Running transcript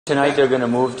Tonight they're going to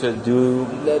move to do...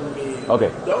 Let me...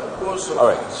 Okay. Don't go so All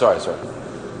right. far. Sorry.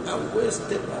 I'm going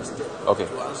step by step Okay.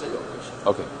 to answer your question.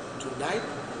 Okay. Tonight,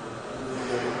 we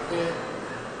will repair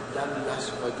that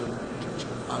last wagon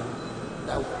and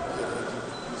that will be ready to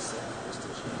be sent to the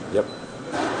station. Yep.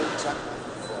 The track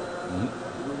before. We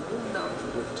will move now to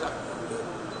the track of the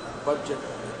budget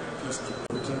of the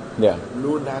peacekeeping. Yeah.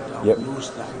 Low that and Yep. low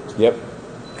that. Yep.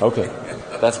 Okay.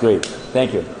 That's great.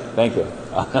 Thank you. Thank you.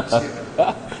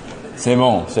 C'est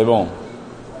bon. C'est bon.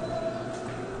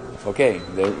 Okay.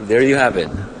 There you have it.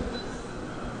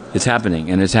 It's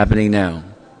happening, and it's happening now.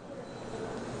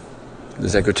 The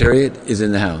Secretariat is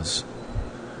in the House.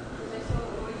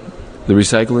 The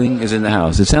recycling is in the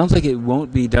House. It sounds like it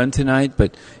won't be done tonight,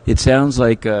 but it sounds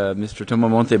like Mr. Tommo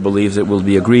Monthe believes it will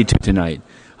be agreed to tonight.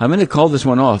 I'm going to call this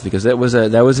one off because that was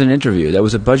an interview. That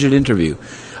was a budget interview.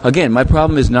 Again, my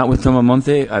problem is not with Tommo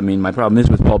Monthe. I mean, my problem is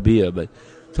with Paul Biya, but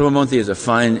Tommo Monthe is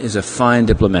a fine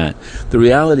diplomat. The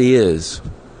reality is,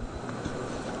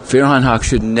 Farhan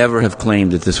should never have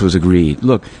claimed that this was agreed.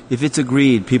 Look, if it's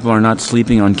agreed, people are not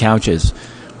sleeping on couches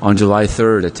on July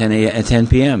 3rd at 10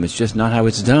 p.m. It's just not how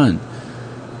it's done.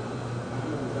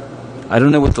 I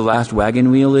don't know what the last wagon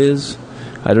wheel is.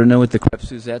 I don't know what the crepe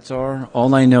Suzettes are.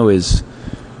 All I know is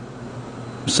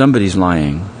somebody's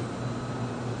lying.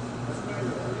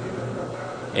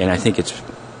 And I think it's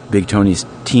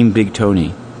Team Big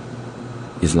Tony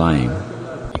is lying.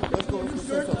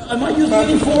 Am I using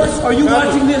any force? Are you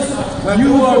watching this?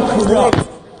 You are corrupt.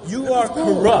 You are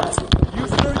corrupt. You,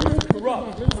 sir, you're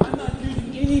corrupt. I'm not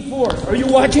using any force. Are you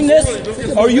watching this?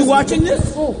 Are you watching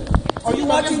this? Are you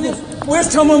watching this? Where's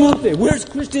Tommo Monthe? Where's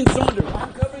Christian Saunders?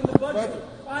 I'm covering the budget.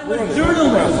 I'm a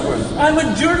journalist. I'm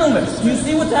a journalist. Do you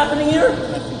see what's happening here?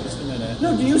 Just a minute.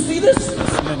 No, do you see this?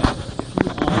 Just a minute.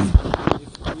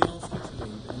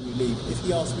 If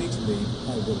he asks me to leave,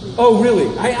 I will leave. Oh,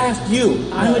 really? I asked you.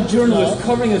 I'm a journalist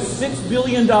covering a $6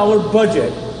 billion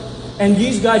budget, and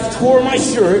these guys tore my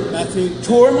shirt,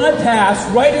 tore my pass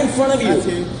right in front of you.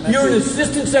 Matthew. You're an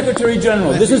Assistant Secretary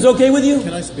General. This is okay with you?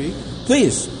 Can I speak?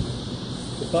 Please.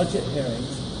 The budget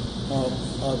hearings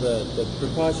are the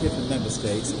propriety of the member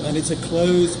states, and it's a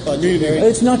closed budget hearing.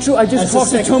 It's not true. I just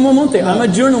talked to Tommo Monthe. I'm a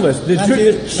journalist. The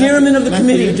chairman of the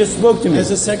committee just spoke to me.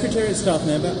 As a Secretary and staff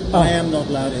member, I am not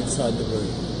allowed inside the room.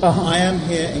 I am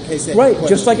here in case they have Right, questions.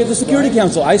 just like at the Security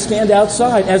Council. I stand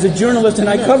outside as a journalist and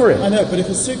I cover it. I know, but if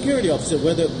a security officer,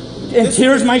 whether... And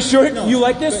here's my shirt. You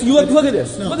like this? You look at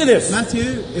this. Look at this.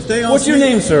 Matthew, if they ask What's your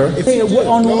name, sir?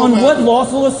 On what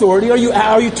lawful authority are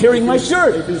you tearing my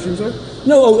shirt?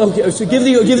 No, okay. So give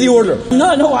the order.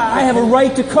 No. I have a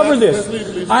right to cover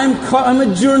this. I'm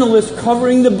a journalist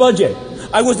covering the budget.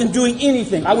 I wasn't doing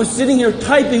anything. I was sitting here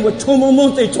typing what Tommo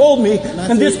Monthe told me,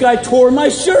 and this guy tore my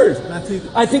shirt.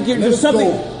 I think there's something.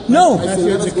 No.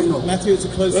 Matthew, it's a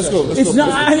closed session. It's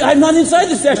not. I'm not inside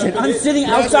the session. I'm sitting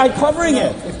outside covering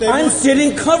it. I'm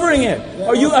sitting covering it.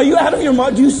 Are you out of your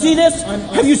mind? Do you see this?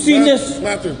 Have you seen this?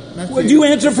 Do you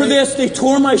answer for this? They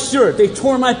tore my shirt. They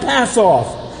tore my pass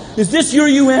off. Is this your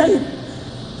UN?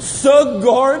 Thug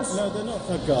guards? No, they're not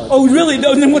thug guards. Oh, really?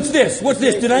 No, then what's this? What's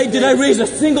this? Did I raise a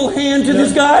single hand to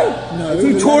this guy? No.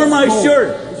 He tore my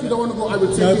shirt. If you don't want to go, I would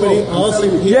take Nobody you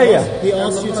home. He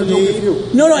asked you to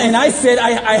leave. No, and I said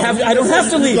I don't have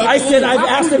to leave. I said I've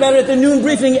asked about it at the noon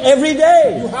briefing every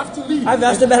day. You have to leave. I've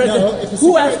asked about it.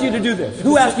 Who asked you to do this?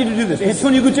 Who asked you to do this?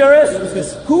 Antonio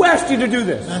Guterres? Who asked you to do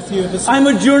this? I'm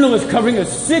a journalist covering a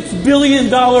 $6 billion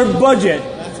budget,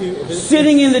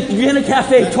 sitting in the Vienna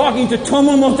Cafe talking to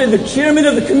Tommo Monthe, the chairman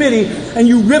of the committee, and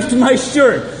you ripped my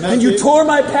shirt and you tore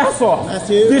my pass off.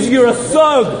 You're a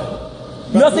thug.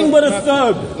 Nothing but a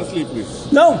thug. Let's leave,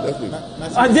 please. No.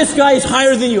 This guy is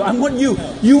higher than you.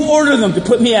 You order them to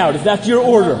put me out. If that's your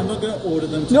order. I'm not going to order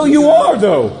them to No, you are,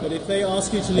 though. But if they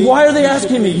ask you to leave... Why are they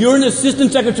asking me? You're an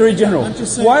Assistant Secretary General.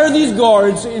 Why are these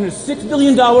guards in a $6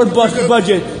 billion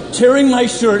budget tearing my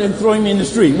shirt and throwing me in the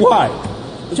street? Why?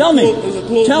 Tell me.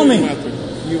 Tell me.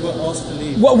 You were asked to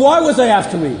leave. Why was I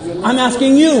asked to leave? I'm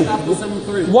asking you.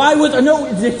 Why was no?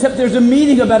 Except there's a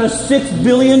meeting about a $6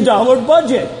 billion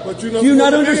budget. Do you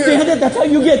not understand it? That's how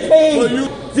you get paid.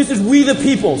 This is we the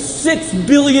people. $6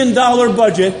 billion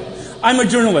budget. I'm a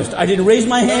journalist. I didn't raise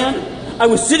my hand. I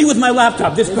was sitting with my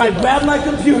laptop. This guy grabbed my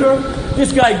computer.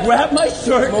 This guy grabbed my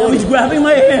shirt. Now he's grabbing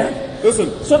my hand.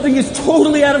 Listen. Something is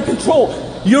totally out of control.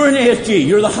 You're an ASG.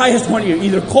 You're the highest one. You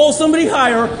either call somebody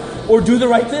higher or do the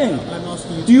right thing. I'm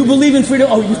asking you. Do you believe in freedom?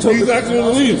 Oh, you told me. He's asking you to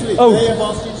leave. Oh. They have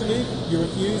asked you to leave. You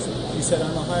refuse. You said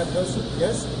I'm a higher person.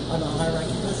 Yes, I'm a higher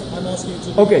ranking person. I'm asking you to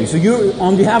leave. Okay, so you,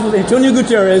 on behalf of Antonio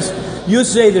Guterres, you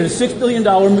say that a $6 billion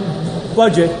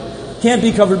budget can't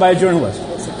be covered by a journalist.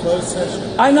 closed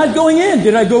session. I'm not going in.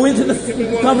 Did I go into the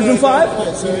conference room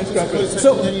 5? So it's a closed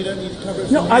session, then you don't need to cover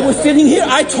it. No, I was sitting here.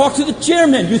 I talked to the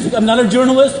chairman. You think I'm not a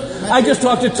journalist? I just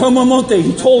talked to Tommo Monthe.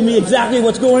 He told me exactly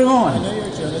what's going on. I know you're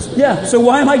a journalist. Yeah, so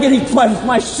why am I getting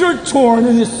my shirt torn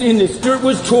in this scene? This shirt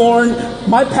was torn.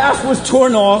 My pass was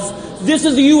torn off. This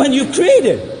is the UN you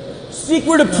created.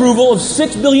 Secret approval of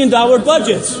 $6 billion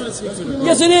budgets.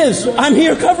 Yes, it is. I'm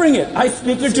here covering it. I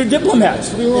speak to your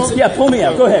diplomats. Yeah, pull me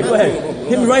out. Go ahead.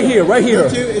 Hit me right here.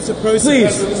 Matthew, it's a process.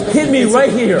 Please, hit me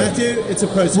right here. Matthew, it's a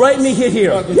process. Hit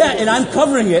here. Yeah, and I'm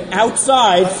covering it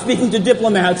outside, speaking to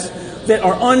diplomats that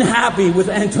are unhappy with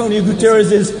Antonio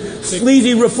Guterres'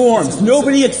 sleazy reforms.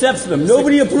 Nobody accepts them.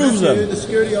 Nobody approves them. The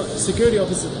security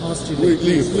officer asked you to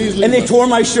leave. And they tore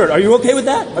my shirt. Are you okay with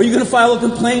that? Are you going to file a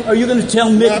complaint? Are you going to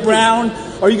tell Mick Brown?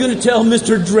 Are you going to tell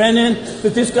Mr. Drennan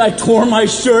that this guy tore my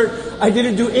shirt? I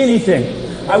didn't do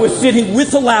anything. I was sitting with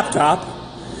the laptop,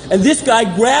 and this guy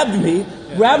grabbed me,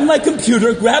 grabbed my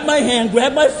computer, grabbed my hand,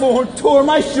 grabbed my phone, tore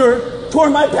my shirt,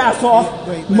 tore my pass off.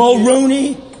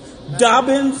 Mulroney,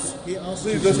 Dobbins.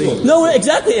 No,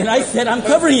 exactly. And I said, I'm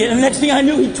covering it. And the next thing I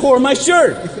knew, he tore my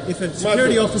shirt. If a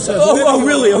security officer... Oh,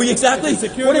 really? Oh, exactly?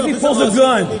 What if he pulls a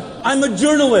gun? I'm a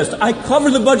journalist. I cover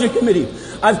the budget committee.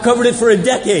 I've covered it for a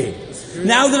decade.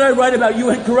 Now that I write about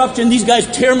UN corruption, these guys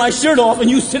tear my shirt off and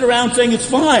you sit around saying it's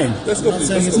fine.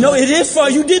 No, it is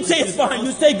fine. You did say it's fine.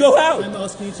 You say go out.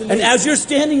 And as you're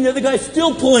standing there, the guy's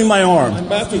still pulling my arm.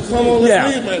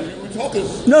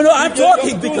 No, I'm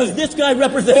talking because this guy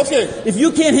represents... If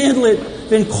you can't handle it,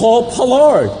 then call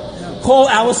Pollard. Call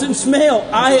Alison Smale.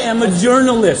 I am a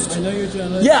journalist. I know you're a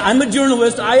journalist. Yeah, I'm a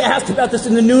journalist. I asked about this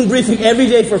in the noon briefing every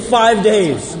day for 5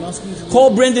 days.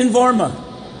 Call Brendan Varma.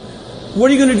 What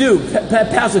are you going to do?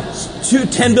 Pass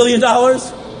 $10 billion?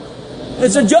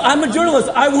 I'm a journalist.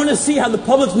 I want to see how the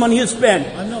public's money is spent.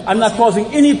 I'm not causing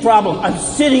any problem. I'm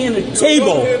sitting in a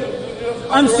table.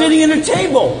 I'm sitting in a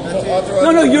table.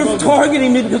 No, you're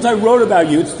targeting me because I wrote about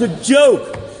you. It's the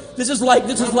joke. This is like.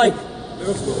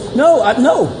 No.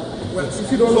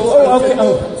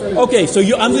 Okay. So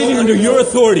I'm leaving under your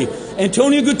authority.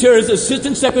 Antonio Guterres,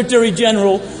 Assistant Secretary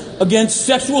General against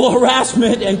sexual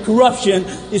harassment and corruption,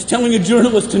 is telling a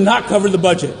journalist to not cover the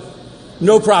budget.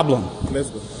 No problem. Let's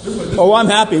go. Oh, I'm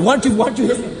happy. Why don't you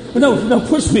hit me? No,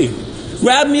 push me.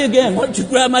 Grab me again. Why don't you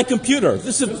grab my computer?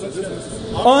 This is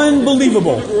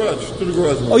unbelievable. To the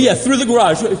garage. Oh, yeah, through the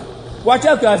garage. Watch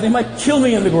out, guys. They might kill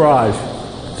me in the garage.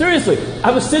 Seriously. I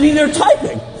was sitting there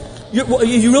typing.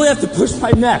 You really have to push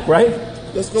my neck, right?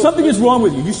 Let's go. Something is wrong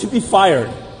with you. You should be fired.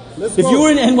 If you were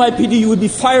in NYPD, you would be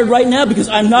fired right now because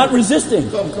I'm not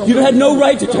resisting. You had no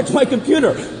right to touch my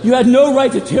computer. You had no right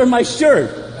to tear my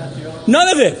shirt. None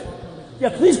of it. Yeah,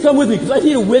 please come with me because I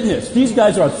need a witness. These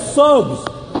guys are thugs.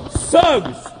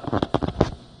 Thugs.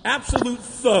 Absolute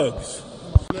thugs.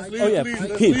 Oh, yeah.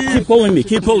 Keep pulling me.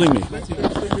 Keep pulling me.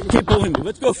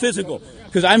 Let's go physical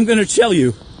because I'm going to tell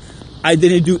you I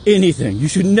didn't do anything. You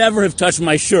should never have touched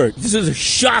my shirt. This is a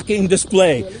shocking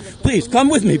display. Please, come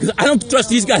with me, because I don't trust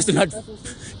these guys to not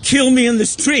kill me in the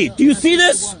street. Do you see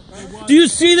this?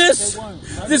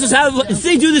 This is how, if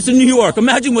they do this in New York,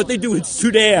 imagine what they do in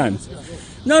Sudan.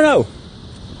 No.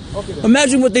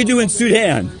 Imagine what they do in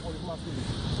Sudan.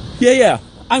 Yeah.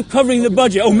 I'm covering the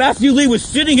budget. Oh, Matthew Lee was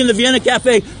sitting in the Vienna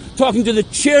Cafe talking to the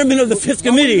chairman of the Fifth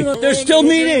Committee. They're still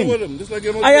meeting.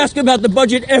 I ask about the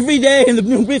budget every day in the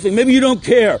noon briefing. Maybe you don't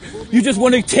care. You just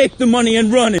want to take the money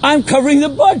and run it. I'm covering the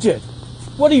budget.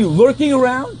 What are you, lurking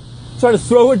around? Try to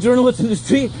throw a journalist in the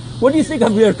street? What do you think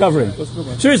I'm there covering?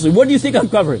 Seriously, what do you think I'm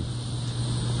covering?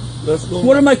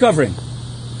 What am I covering?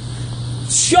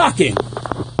 Shocking.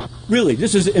 Really,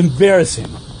 this is embarrassing.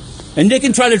 And they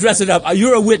can try to dress it up.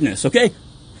 You're a witness, okay?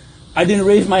 I didn't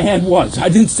raise my hand once. I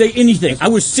didn't say anything. I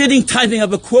was sitting typing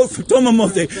up a quote from Tommo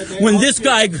Monthe when this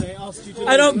guy...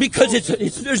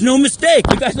 because there's no mistake.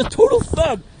 The guy's a total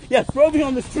thug. Yeah, throw me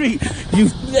on the street.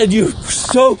 You're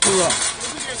so corrupt.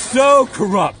 So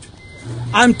corrupt.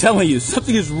 I'm telling you,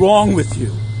 something is wrong with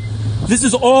you. This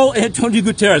is all Antonio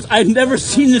Guterres. I've never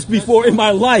seen this before in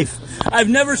my life. I've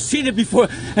never seen it before.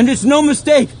 And it's no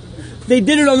mistake. They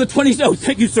did it on the 20th. Oh,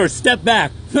 thank you, sir. Step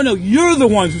back. No, you're the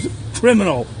one who's a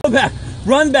criminal. Go back.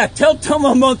 Run back. Tell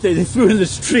Tommo Monthe they threw it in the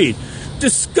street.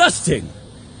 Disgusting.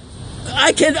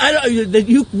 That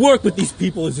you work with these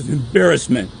people is an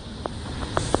embarrassment.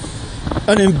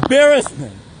 An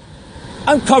embarrassment.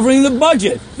 I'm covering the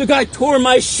budget. The guy tore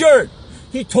my shirt.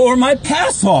 He tore my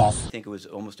pass off. I think it was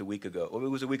almost a week ago. Well, it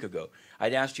was a week ago.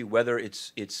 I'd asked you whether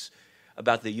it's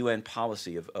about the UN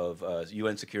policy of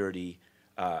UN security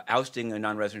ousting a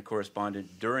non-resident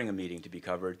correspondent during a meeting to be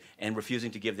covered, and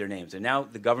refusing to give their names. And now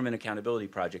the Government Accountability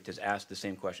Project has asked the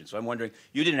same question. So I'm wondering,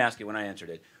 you didn't ask it when I answered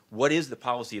it, what is the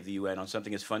policy of the UN on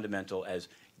something as fundamental as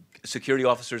security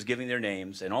officers giving their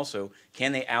names, and also,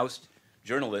 can they oust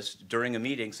journalists during a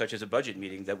meeting, such as a budget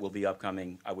meeting that will be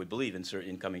upcoming, I would believe,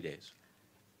 in coming days?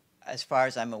 As far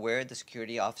as I'm aware, the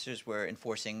security officers were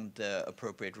enforcing the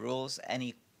appropriate rules.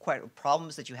 Any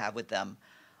problems that you have with them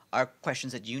are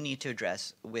questions that you need to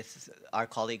address with our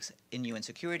colleagues in UN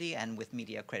security and with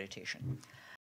media accreditation.